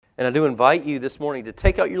And I do invite you this morning to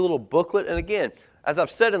take out your little booklet. And again, as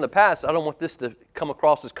I've said in the past, I don't want this to come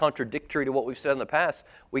across as contradictory to what we've said in the past.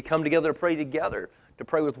 We come together to pray together, to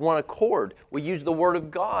pray with one accord. We use the Word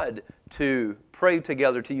of God to pray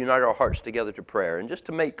together, to unite our hearts together to prayer. And just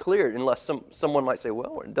to make clear, unless someone might say,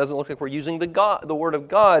 well, it doesn't look like we're using the Word of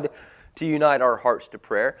God to unite our hearts to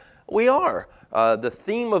prayer. We are. The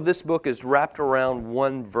theme of this book is wrapped around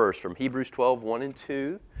one verse from Hebrews 12, 1 and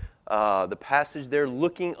 2. The passage there,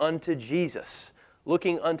 looking unto Jesus.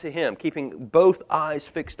 Looking unto Him, keeping both eyes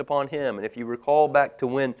fixed upon Him. And if you recall back to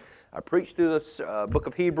when I preached through the book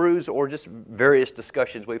of Hebrews, or just various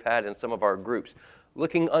discussions we've had in some of our groups,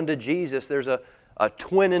 looking unto Jesus, there's a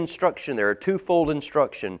twin instruction there, a twofold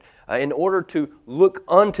instruction. In order to look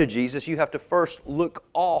unto Jesus, you have to first look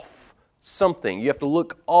off something. You have to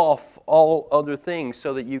look off all other things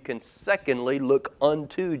so that you can secondly look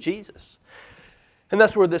unto Jesus. And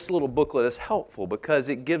that's where this little booklet is helpful, because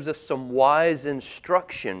it gives us some wise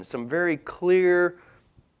instruction, some very clear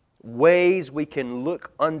ways we can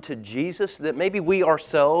look unto Jesus that maybe we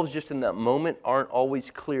ourselves, just in that moment, aren't always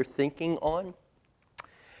clear thinking on.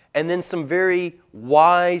 And then some very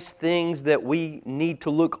wise things that we need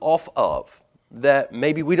to look off of, that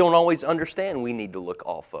maybe we don't always understand we need to look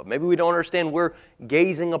off of. Maybe we don't understand we're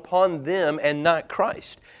gazing upon them and not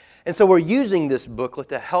Christ. And so we're using this booklet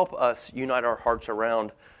to help us unite our hearts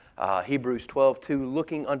around Hebrews 12:2,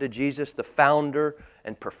 looking unto Jesus, the founder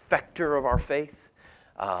and perfecter of our faith.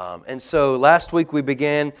 And so last week we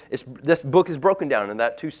began, this book is broken down in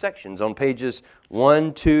that two sections. On pages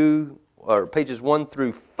 1 through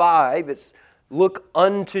 5, it's look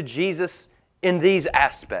unto Jesus in these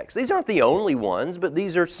aspects. These aren't the only ones, but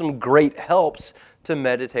these are some great helps to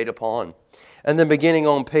meditate upon. And then beginning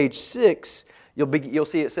on page 6, you'll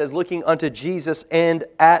see it says, looking unto Jesus and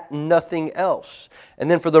at nothing else. And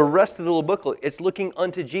then for the rest of the little booklet, it's looking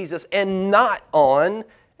unto Jesus and not on.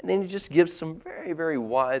 And then he just gives some very, very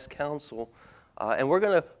wise counsel. And we're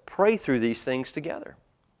going to pray through these things together.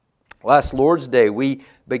 Last Lord's Day, we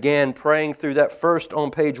began praying through that first on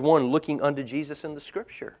page 1, looking unto Jesus in the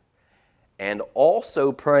Scripture. And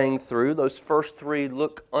also praying through those first 3,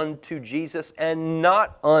 look unto Jesus and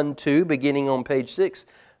not unto, beginning on page 6,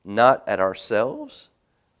 not at ourselves,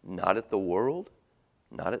 not at the world,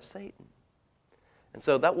 not at Satan. And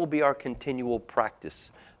so that will be our continual practice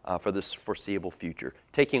for this foreseeable future.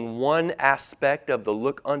 Taking one aspect of the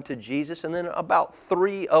look unto Jesus and then about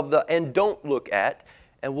 3 of the and don't look at,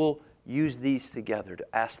 and we'll use these together to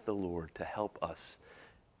ask the Lord to help us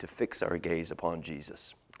to fix our gaze upon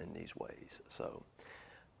Jesus in these ways. So,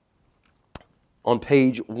 on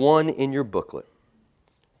page 1 in your booklet,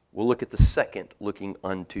 we'll look at the second, looking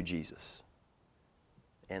unto Jesus.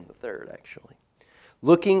 And the third, actually.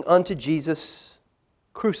 Looking unto Jesus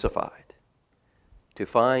crucified, to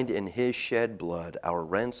find in His shed blood our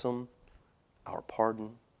ransom, our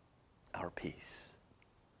pardon, our peace.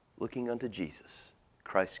 Looking unto Jesus,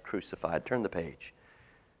 Christ crucified. Turn the page.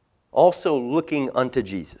 Also looking unto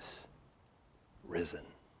Jesus, risen.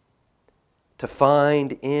 To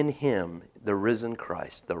find in Him, the risen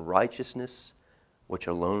Christ, the righteousness which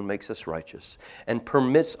alone makes us righteous, and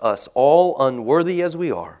permits us, all unworthy as we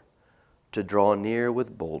are, to draw near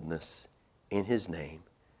with boldness in His name,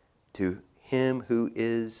 to Him who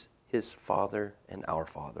is His Father and our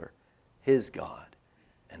Father, His God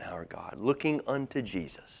and our God. Looking unto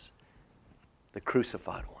Jesus, the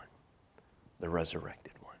crucified one, the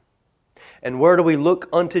resurrected one. And where do we look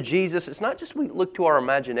unto Jesus? It's not just we look to our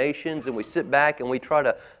imaginations and we sit back and we try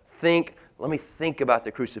to think, let me think about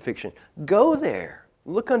the crucifixion. Go there.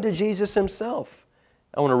 Look unto Jesus Himself.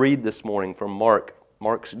 I want to read this morning from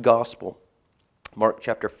Mark's Gospel, Mark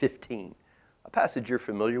chapter 15, a passage you're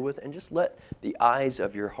familiar with, and just let the eyes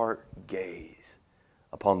of your heart gaze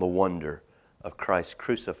upon the wonder of Christ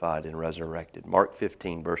crucified and resurrected. Mark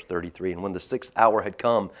 15, verse 33, and when the 6th hour had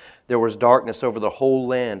come, there was darkness over the whole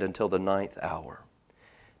land until the 9th hour.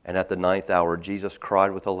 And at the 9th hour, Jesus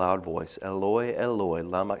cried with a loud voice, Eloi, Eloi,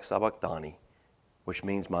 lama sabachthani, which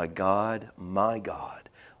means, my God,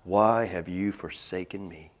 why have you forsaken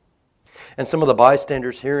me? And some of the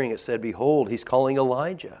bystanders hearing it said, behold, he's calling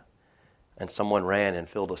Elijah. And someone ran and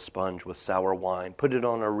filled a sponge with sour wine, put it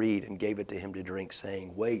on a reed, and gave it to him to drink,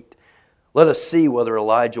 saying, wait, let us see whether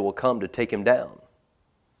Elijah will come to take him down.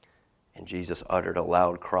 And Jesus uttered a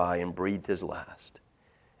loud cry and breathed his last.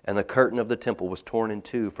 And the curtain of the temple was torn in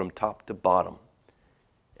two from top to bottom.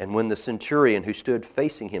 And when the centurion who stood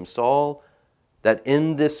facing him saw that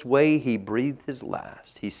in this way he breathed his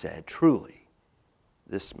last, he said, truly,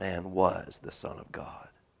 this man was the Son of God.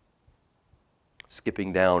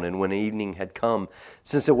 Skipping down, and when evening had come,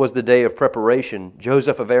 since it was the day of preparation,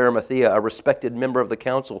 Joseph of Arimathea, a respected member of the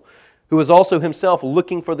council, who was also himself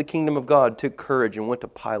looking for the kingdom of God, took courage and went to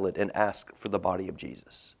Pilate and asked for the body of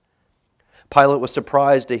Jesus. Pilate was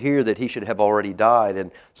surprised to hear that he should have already died,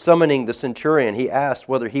 and summoning the centurion, he asked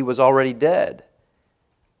whether he was already dead.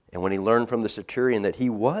 And when he learned from the centurion that he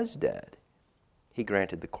was dead, he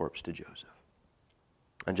granted the corpse to Joseph.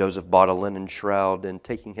 And Joseph bought a linen shroud, and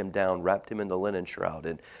taking him down, wrapped him in the linen shroud,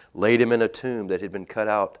 and laid him in a tomb that had been cut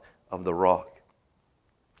out of the rock.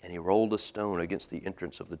 And he rolled a stone against the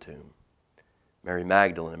entrance of the tomb. Mary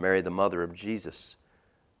Magdalene and Mary, the mother of Jesus,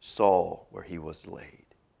 saw where he was laid.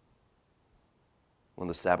 When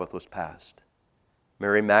the Sabbath was past,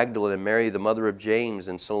 Mary Magdalene and Mary, the mother of James,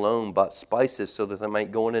 and Salome bought spices so that they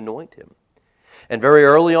might go and anoint him. And very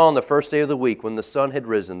early on, the first day of the week, when the sun had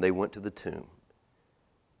risen, they went to the tomb.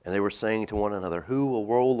 And they were saying to one another, "Who will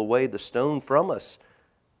roll away the stone for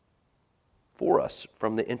us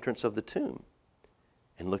from the entrance of the tomb?"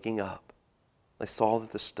 And looking up, they saw that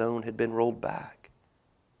the stone had been rolled back.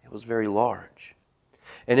 It was very large.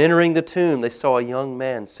 And entering the tomb, they saw a young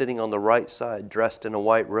man sitting on the right side, dressed in a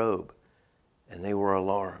white robe. And they were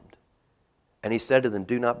alarmed. And he said to them,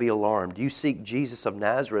 "Do not be alarmed. You seek Jesus of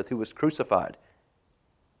Nazareth, who was crucified.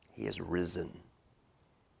 He is risen.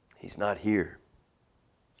 He's not here.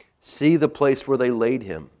 See the place where they laid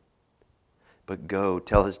him. But go,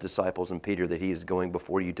 tell his disciples and Peter that he is going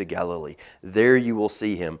before you to Galilee. There you will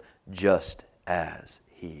see him, just as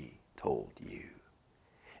he told you."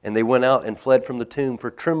 And they went out and fled from the tomb,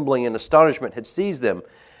 for trembling and astonishment had seized them.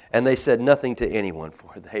 And they said nothing to anyone,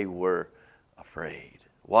 for they were afraid.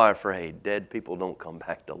 Why afraid? Dead people don't come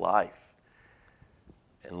back to life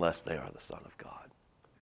unless they are the Son of God.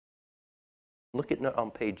 Look at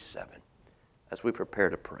on page 7. As we prepare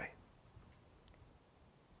to pray.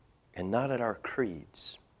 And not at our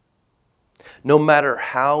creeds, no matter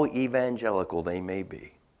how evangelical they may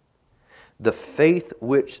be. The faith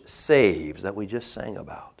which saves, that we just sang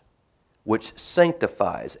about, which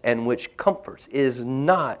sanctifies and which comforts, is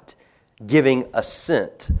not giving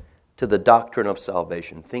assent to the doctrine of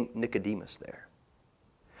salvation. Think Nicodemus there.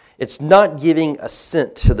 It's not giving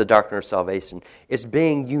assent to the doctrine of salvation. It's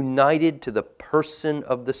being united to the person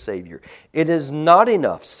of the Savior. It is not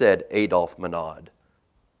enough, said Adolphe Menard,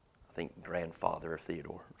 I think grandfather of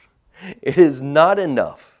Theodore. It is not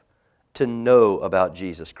enough to know about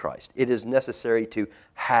Jesus Christ. It is necessary to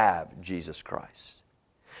have Jesus Christ.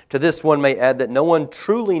 To this one may add that no one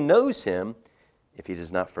truly knows Him if he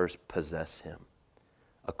does not first possess Him.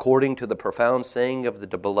 According to the profound saying of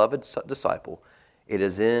the beloved disciple, it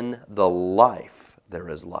is in the life there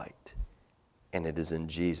is light, and it is in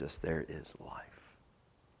Jesus there is life.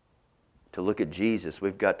 To look at Jesus,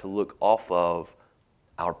 we've got to look off of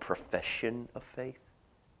our profession of faith.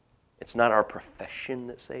 It's not our profession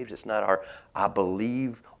that saves. It's not our I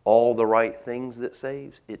believe all the right things that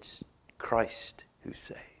saves. It's Christ who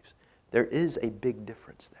saves. There is a big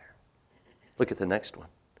difference there. Look at the next one.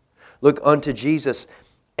 Look unto Jesus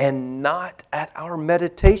and not at our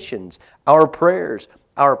meditations, our prayers,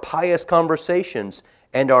 our pious conversations,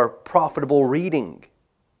 and our profitable reading.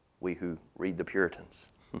 We who read the Puritans.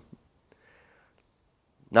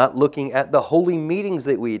 Not looking at the holy meetings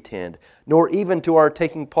that we attend, nor even to our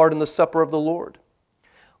taking part in the supper of the Lord.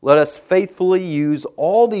 Let us faithfully use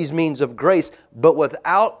all these means of grace, but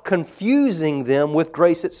without confusing them with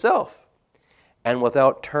grace itself, and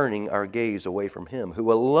without turning our gaze away from Him,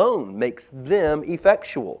 who alone makes them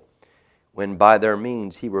effectual, when by their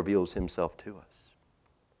means He reveals Himself to us.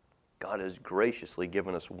 God has graciously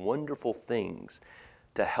given us wonderful things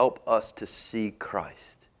to help us to see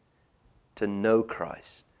Christ, to know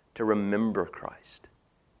Christ, to remember Christ.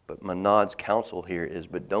 But Menard's counsel here is,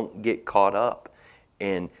 but don't get caught up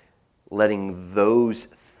in letting those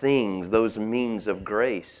things, those means of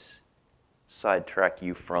grace, sidetrack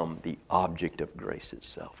you from the object of grace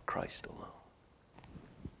itself, Christ alone.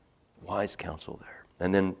 Wise counsel there.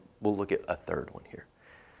 And then we'll look at a third one here.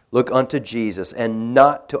 Look unto Jesus and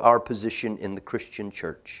not to our position in the Christian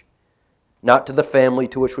church. Not to the family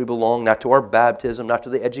to which we belong, not to our baptism, not to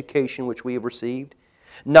the education which we have received,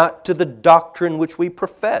 not to the doctrine which we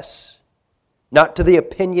profess, not to the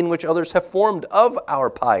opinion which others have formed of our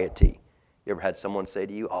piety. You ever had someone say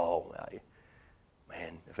to you, "Oh,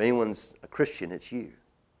 man, if anyone's a Christian, it's you."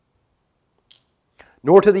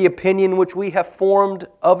 Nor to the opinion which we have formed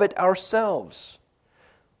of it ourselves.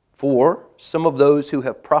 For some of those who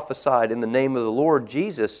have prophesied in the name of the Lord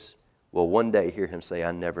Jesus will one day hear Him say,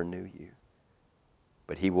 "I never knew you."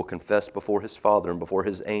 But He will confess before His Father and before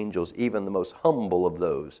His angels, even the most humble of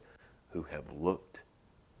those who have looked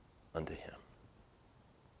unto Him.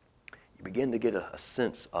 you begin to get a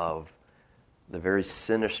sense of the very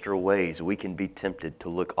sinister ways we can be tempted to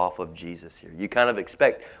look off of Jesus here. You kind of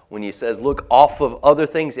expect, when he says look off of other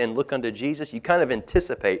things and look unto Jesus, you kind of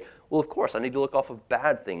anticipate, well, of course, I need to look off of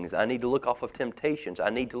bad things. I need to look off of temptations.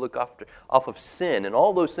 I need to look off of sin, and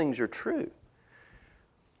all those things are true.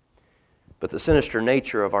 But the sinister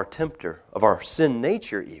nature of our tempter, of our sin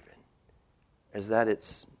nature even, is that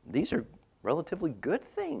these are relatively good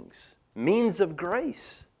things, means of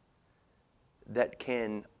grace, that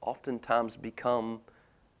can oftentimes become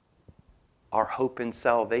our hope in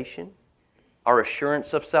salvation, our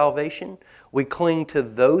assurance of salvation. We cling to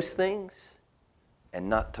those things and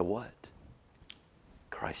not to what?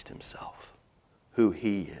 Christ himself, who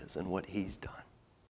he is and what he's done.